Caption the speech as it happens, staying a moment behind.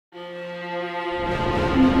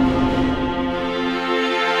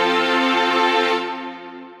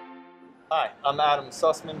I'm Adam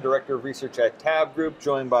Sussman, Director of Research at TABB Group,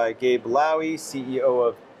 joined by Gabe Lowy, CEO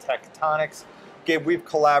of Tech-Tonics. Gabe, we've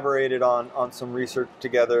collaborated on some research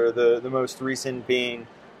together, the most recent being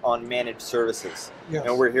on managed services. Yes.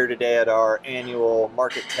 And we're here today at our annual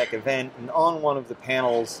MarketTech event, and on one of the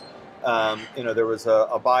panels, there was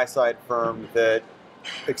a buy-side firm that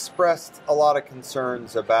expressed a lot of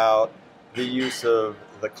concerns about the use of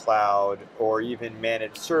the cloud or even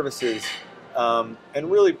managed services,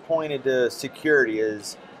 and really pointed to security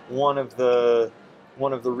as one of the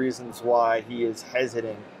reasons why he is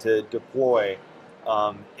hesitant to deploy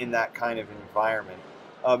in that kind of environment.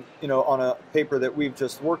 On a paper that we've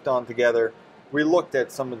just worked on together, we looked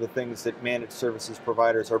at some of the things that managed services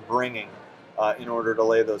providers are bringing in order to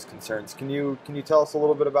lay those concerns. Can you tell us a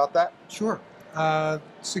little bit about that? Sure.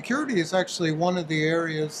 Security is actually one of the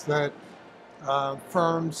areas that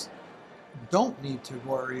firms don't need to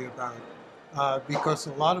worry about because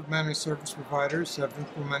a lot of managed service providers have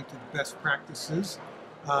implemented best practices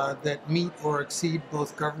that meet or exceed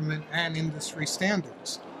both government and industry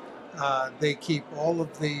standards. They keep all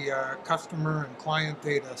of the customer and client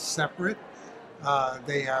data separate.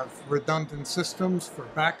 They have redundant systems for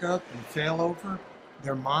backup and failover.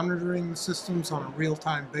 They're monitoring the systems on a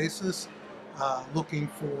real-time basis, looking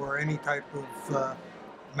for any type of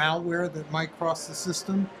malware that might cross the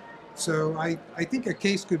system. So I think a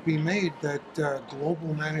case could be made that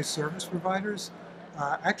global managed service providers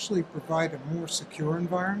actually provide a more secure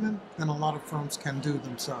environment than a lot of firms can do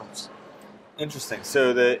themselves. Interesting.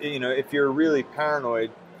 So if you're really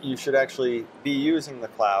paranoid, you should actually be using the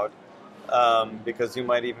cloud because you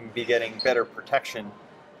might even be getting better protection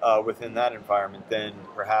within that environment than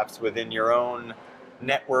perhaps within your own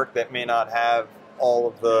network that may not have all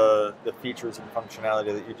of the features and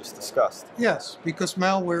functionality that you just discussed. Yes, because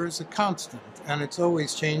malware is a constant and it's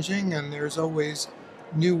always changing, and there's always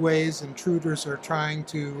new ways intruders are trying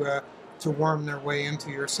to worm their way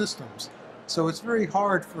into your systems. So it's very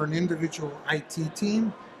hard for an individual IT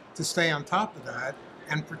team to stay on top of that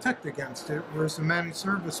and protect against it, whereas a managed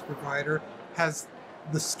service provider has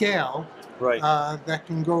the scale that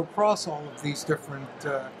can go across all of these different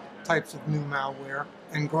types of new malware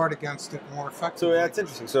and guard against it more effectively. So that's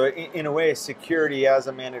interesting. So in a way, security as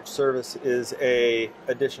a managed service is a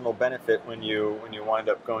additional benefit when you wind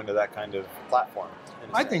up going to that kind of platform.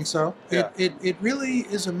 I think so. Yeah. It really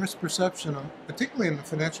is a misperception, particularly in the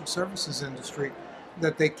financial services industry,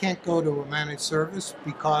 that they can't go to a managed service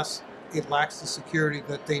because it lacks the security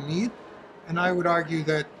that they need. And I would argue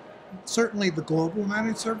that certainly the global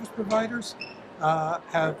managed service providers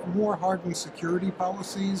have more hardened security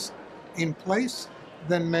policies in place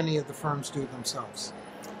than many of the firms do themselves.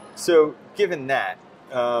 So given that,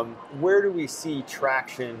 where do we see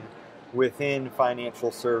traction within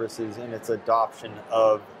financial services in its adoption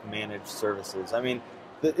of managed services? I mean,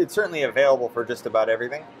 it's certainly available for just about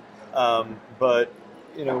everything, but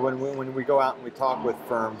when we go out and we talk with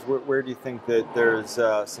firms, where do you think that there's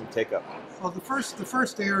some take-up? Well, the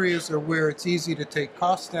first areas are where it's easy to take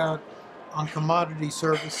cost out on commodity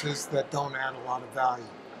services that don't add a lot of value.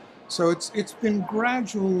 So it's been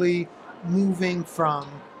gradually moving from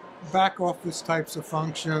back office types of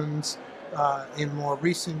functions in more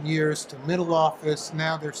recent years to middle office.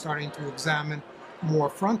 Now they're starting to examine more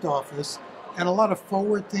front office, and a lot of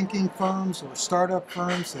forward-thinking firms or startup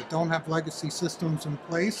firms that don't have legacy systems in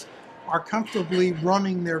place are comfortably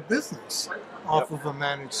running their business off of a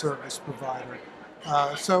managed service provider.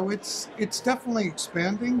 So it's definitely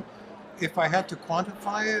expanding. If I had to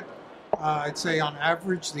quantify it, I'd say on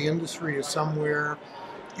average the industry is somewhere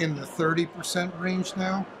in the 30% range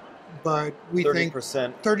now, but we 30%. think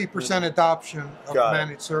 30% adoption of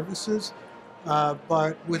managed services.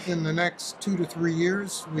 But within the next 2 to 3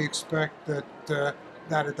 years, we expect that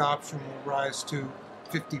that adoption will rise to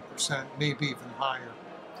 50%, maybe even higher.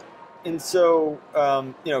 And so,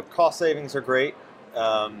 cost savings are great.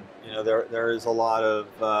 There is a lot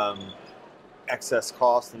of excess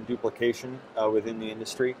cost and duplication within the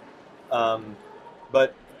industry.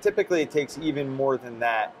 But typically it takes even more than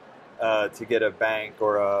that to get a bank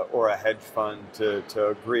or a hedge fund to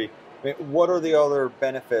agree. I mean, what are the other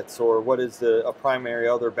benefits, or what is a primary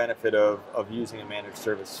other benefit of using a managed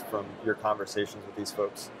service from your conversations with these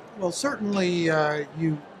folks? Well, certainly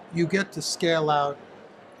you get to scale out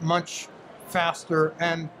much faster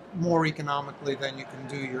and more economically than you can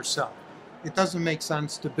do yourself. It doesn't make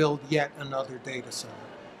sense to build yet another data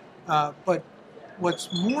center. But what's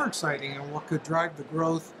more exciting and what could drive the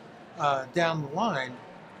growth down the line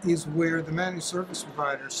is where the managed service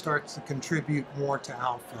provider starts to contribute more to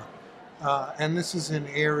alpha. And this is in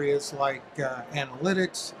areas like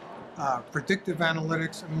analytics, predictive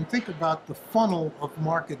analytics. I mean, think about the funnel of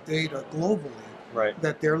market data globally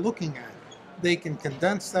that they're looking at. They can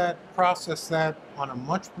condense that, process that on a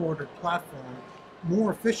much broader platform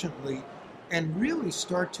more efficiently, and really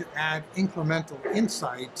start to add incremental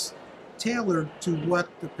insights tailored to what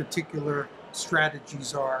the particular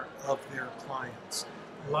strategies are of their clients.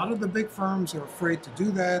 A lot of the big firms are afraid to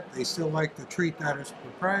do that. They still like to treat that as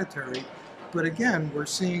proprietary. But again, we're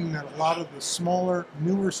seeing that a lot of the smaller,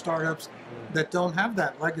 newer startups that don't have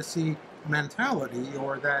that legacy mentality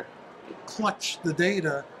or that clutch the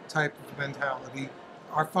data type of mentality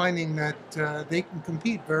are finding that they can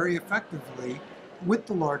compete very effectively with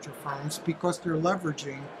the larger firms because they're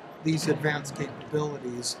leveraging these advanced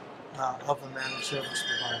capabilities of a managed service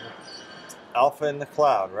provider. Alpha in the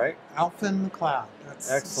cloud, right? Alpha in the cloud.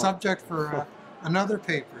 That's excellent. Subject for another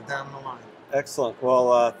paper down the line. Excellent.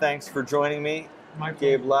 Well, thanks for joining me. My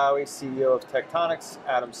Gabe Lowy, CEO of Tech-Tonics,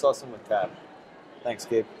 Adam Sussman with TABB. Thanks,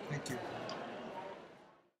 Gabe. Thank you.